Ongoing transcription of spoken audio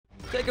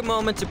Take a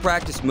moment to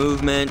practice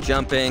movement,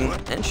 jumping,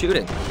 and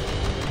shooting.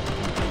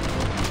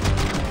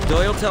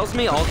 Doyle tells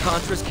me all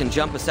Contras can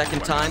jump a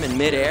second time in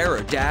mid-air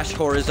or dash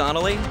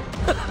horizontally.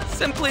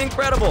 Simply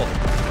incredible.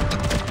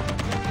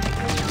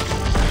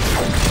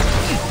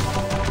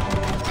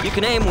 You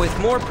can aim with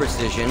more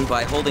precision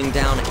by holding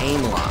down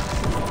aim lock.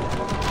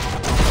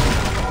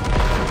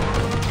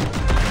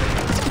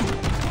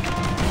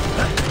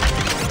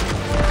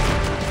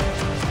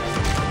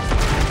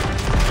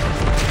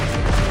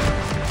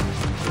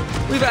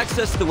 We've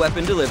accessed the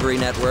weapon delivery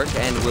network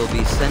and will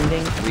be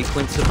sending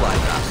frequent supply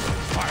drops.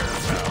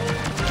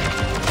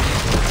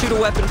 Shoot a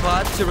weapon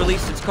pod to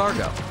release its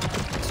cargo.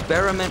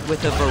 Experiment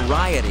with a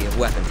variety of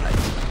weapon types.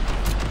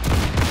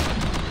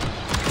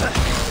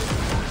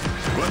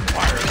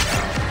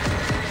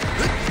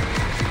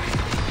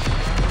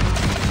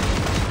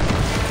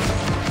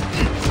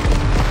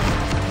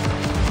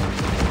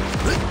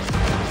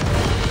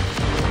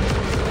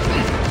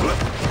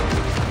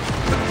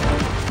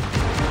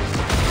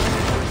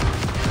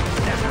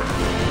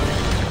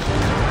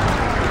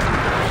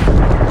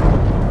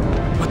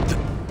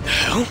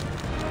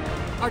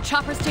 Our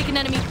chopper's taken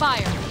enemy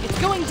fire. It's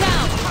going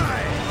down!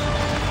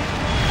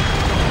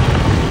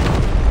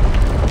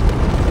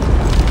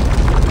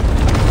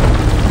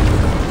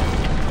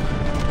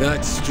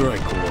 That's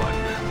strike one.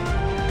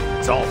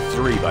 It's all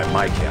three by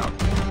my count.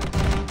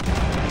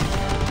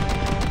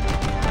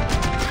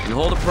 You can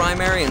hold a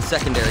primary and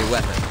secondary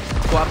weapon.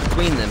 Swap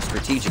between them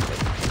strategically.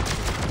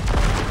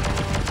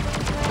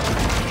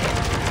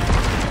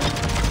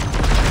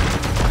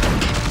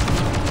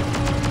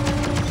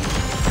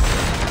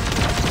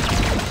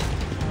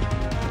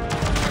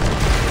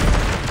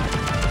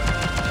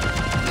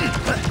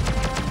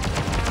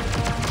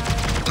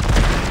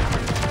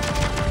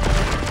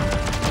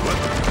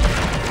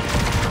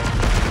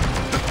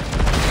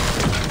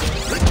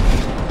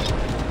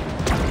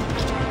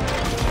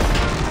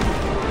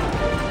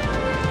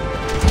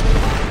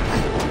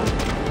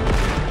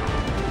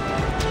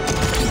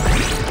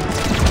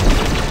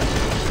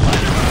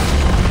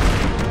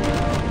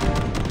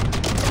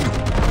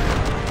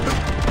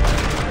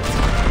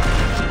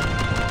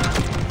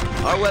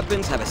 Our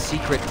weapons have a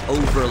secret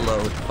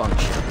overload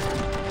function.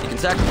 You can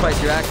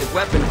sacrifice your active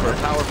weapon for a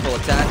powerful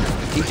attack or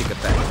strategic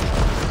effect.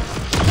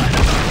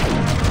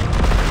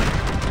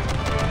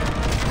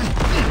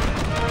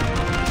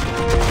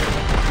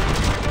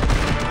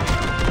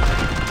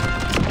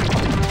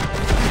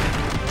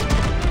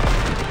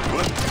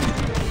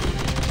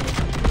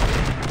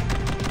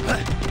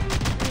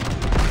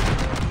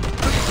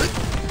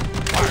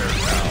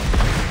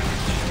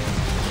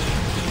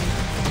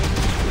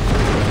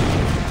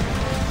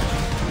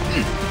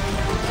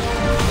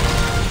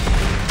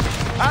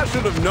 I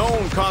should have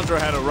known Contra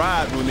had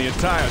arrived when the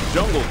entire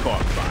jungle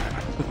caught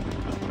fire.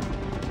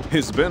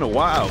 It's been a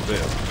while,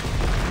 Bill.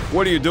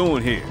 What are you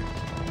doing here?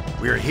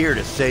 We're here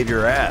to save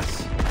your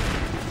ass.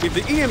 If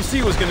the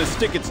EMC was gonna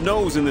stick its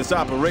nose in this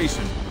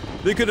operation,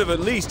 they could have at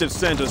least have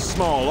sent a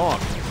small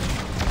army.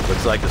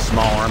 Looks like the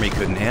small army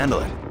couldn't handle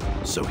it.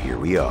 So here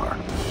we are.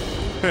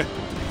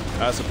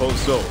 I suppose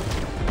so.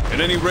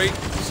 At any rate,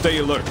 stay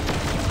alert.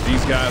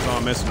 These guys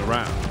aren't messing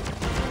around.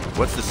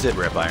 What's the sit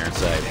rep,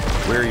 Ironside?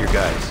 Where are your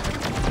guys?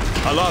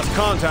 I lost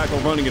contact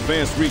on running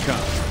advanced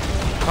recon.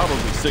 Probably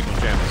signal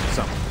jammers or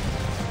something.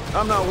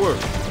 I'm not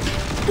worried.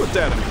 Put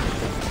that in me.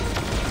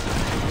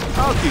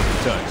 I'll keep in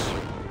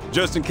touch.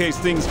 Just in case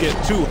things get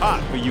too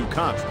hot for you,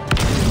 Contra.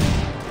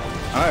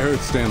 I heard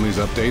Stanley's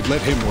update.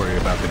 Let him worry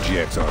about the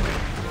GX army.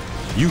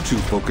 You two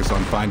focus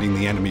on finding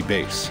the enemy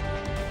base.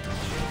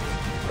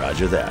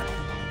 Roger that.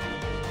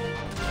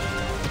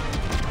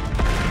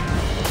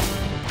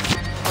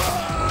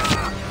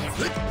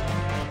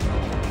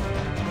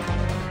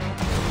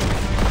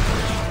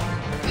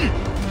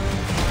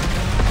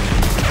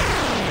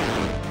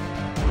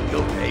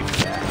 You'll pay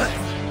for that.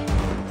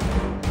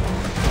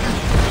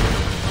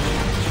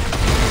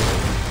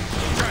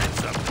 Trying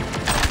something.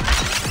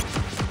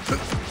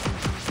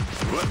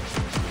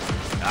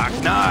 Knock,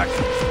 knock.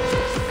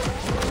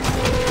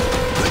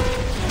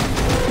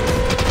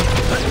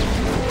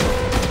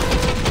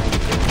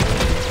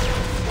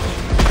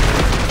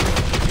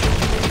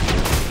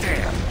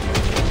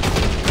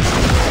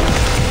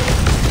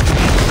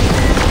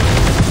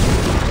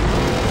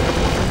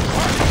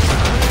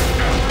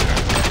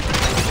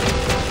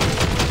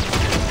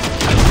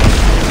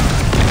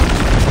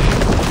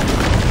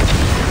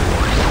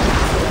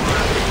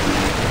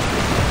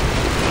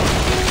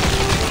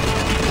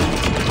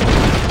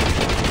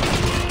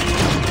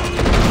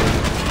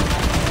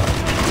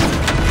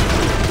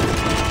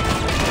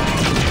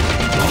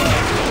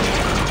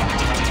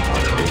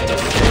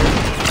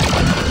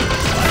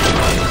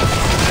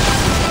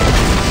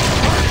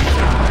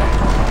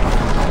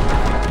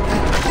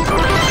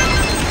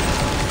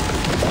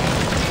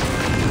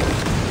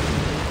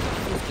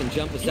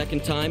 Jump a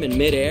second time in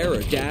mid-air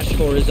or dash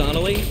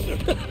horizontally.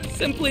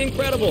 Simply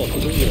incredible.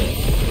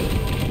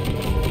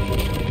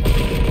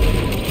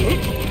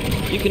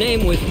 You can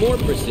aim with more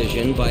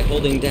precision by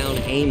holding down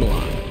aim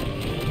lock.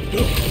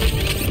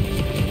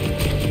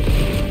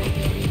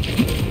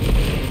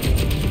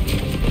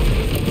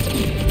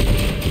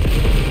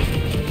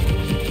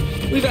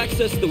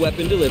 access the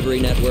weapon delivery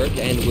network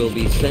and will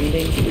be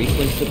sending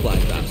frequent supply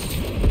drops.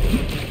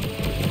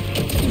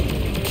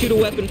 Shoot a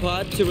weapon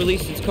pod to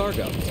release its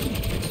cargo.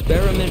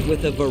 Experiment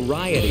with a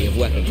variety of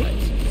weapon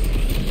types.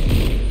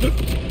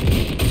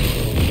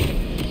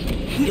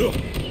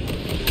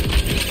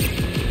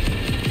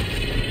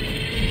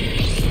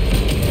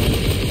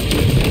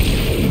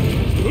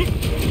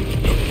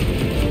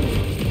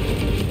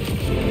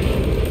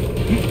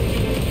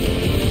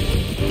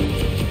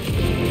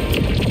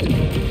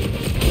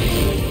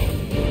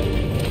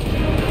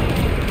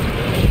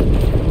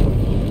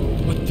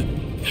 What the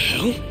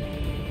hell?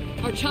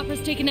 Our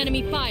chopper's taken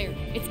enemy fire.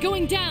 It's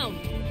going down.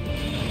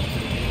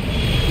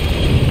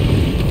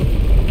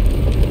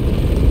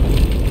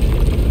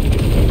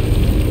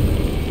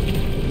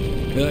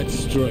 That's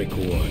strike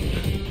one.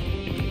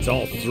 It's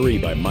all three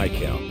by my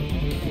count.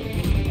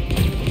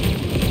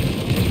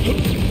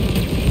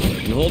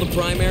 You can hold a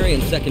primary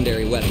and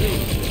secondary weapon.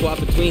 Swap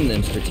between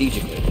them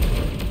strategically.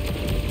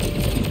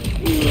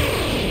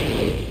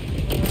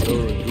 No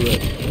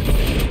regret.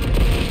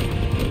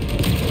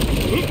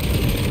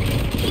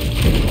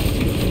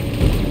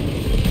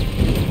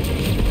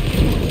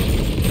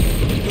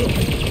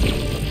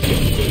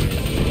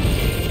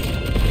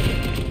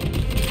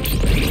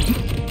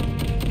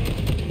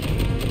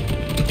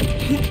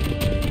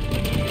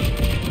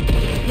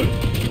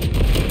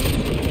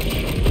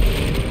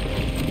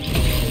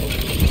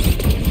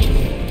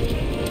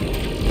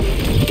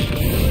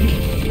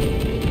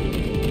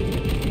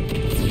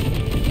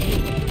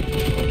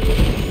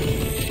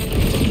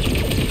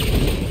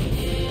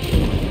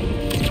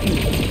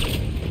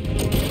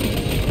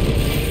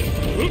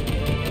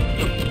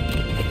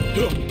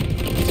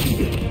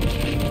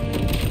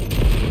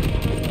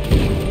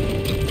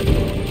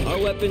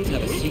 Weapons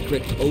have a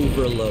secret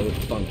overload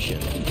function.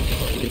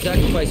 You can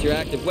sacrifice your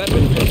active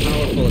weapon for a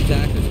powerful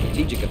attack or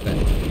strategic effect.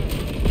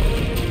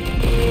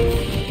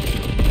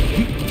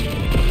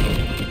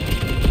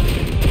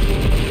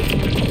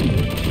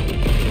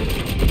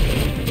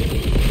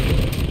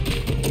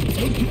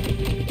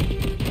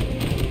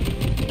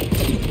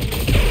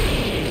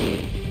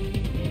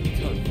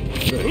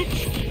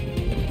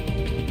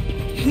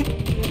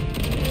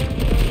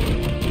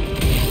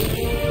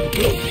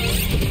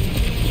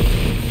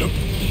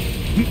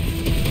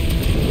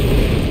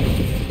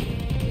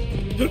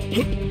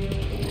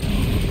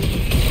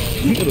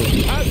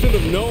 I should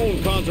have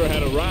known Contra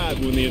had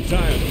arrived when the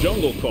entire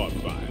jungle caught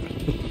fire.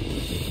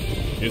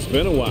 It's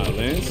been a while,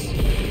 Lance.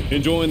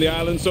 Enjoying the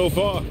island so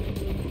far?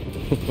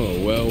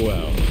 Oh, well,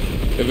 well.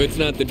 If it's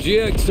not the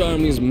GX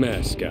Army's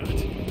mascot.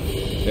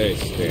 Hey,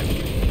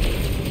 Stanley.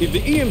 If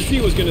the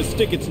EMC was gonna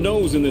stick its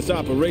nose in this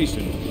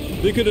operation,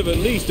 they could have at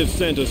least have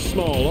sent a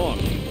small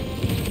army.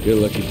 Your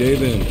lucky day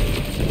then.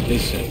 They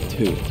sent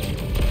two.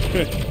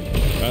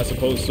 I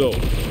suppose so.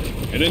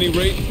 At any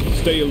rate,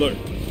 stay alert.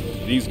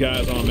 These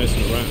guys aren't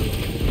messing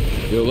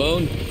around. You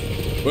alone?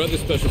 Where are the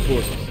special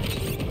forces?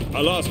 I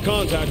lost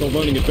contact while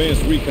running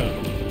advanced recon.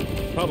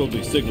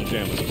 Probably signal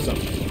jammers or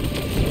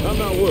something. I'm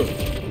not worried.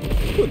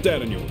 Put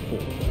that in your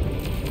report.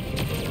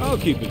 I'll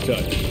keep in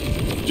touch,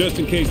 just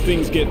in case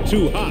things get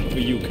too hot for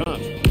you,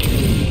 Contra.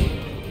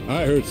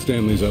 I heard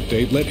Stanley's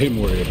update. Let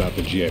him worry about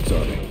the GX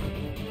Army.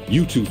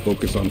 You two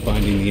focus on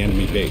finding the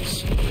enemy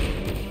base.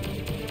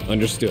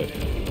 Understood.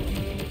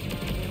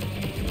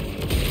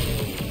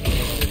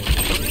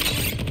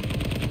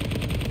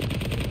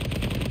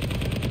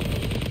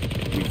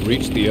 We've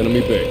reached the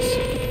enemy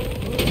base.